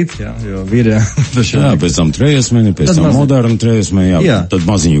nazīt, jā, jo vīrē. Jā, pēc tam trejasmeni, pēc tam modernu trejasmeni, jā, tad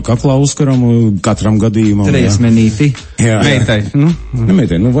maziņu kaklā uzkaram katram gadījumam. Trejasmenīti. Jā. Meitai,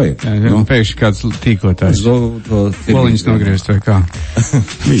 Meitai, vajag. Jā, pēkšņi kāds tīklotājs. Poliņas nogriezt vai kā.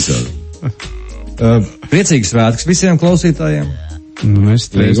 Visādi. Priecīgs svētks visiem klausītājiem. Mēs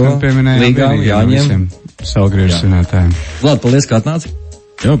reizēm pieminējām Jāņiem. Saulgriežu svinētājiem. Vlad, paldies, kā atnāci.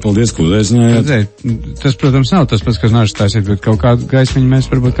 Jā, paldies, ko uzaicinājāt. Tas, protams, nav tas pats, kas nažas taisīt, bet kaut kādu gaismiņu mēs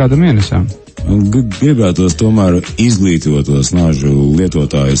varbūt kādam ienesām. Gribētos tomēr izglītotos nažu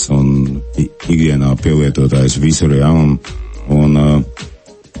lietotājus un ikdienā pielietotājus visur, jā, un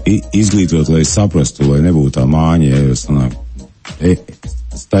izglītot, lai saprastu, lai nebūtu tā māņa, ja jūs sanāk,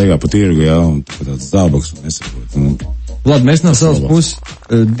 staigā pa tirgu, jā, un tāds zābaks un nesakot. Vlad, mēs no savas puses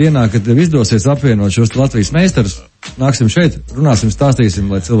dienā, kad tev izdosies apvienot šos Latvijas meistarus, nāksim šeit, runāsim, stāstīsim,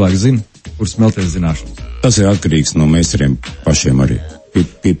 lai cilvēki zina, kur smelties zināšanas. Tas ir atkarīgs no meistariem pašiem arī.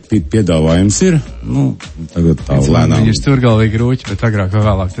 Piedāvājums ir, tagad tā lēnām. Viņi ir stūrgalvīgi rūķi, bet agrāk vai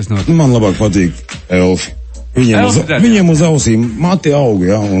vēlāk tas notiek. Man labāk patīk elfi. Viņiem uz ausīm mati aug,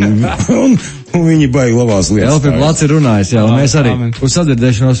 jā, un viņi baigi labās lietas. Elfi Vlads ir runājis, jā, un mēs arī. Uz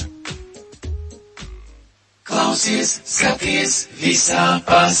sadzirdēšanos. Klausies, skaties visā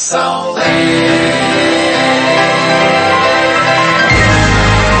pasaulē.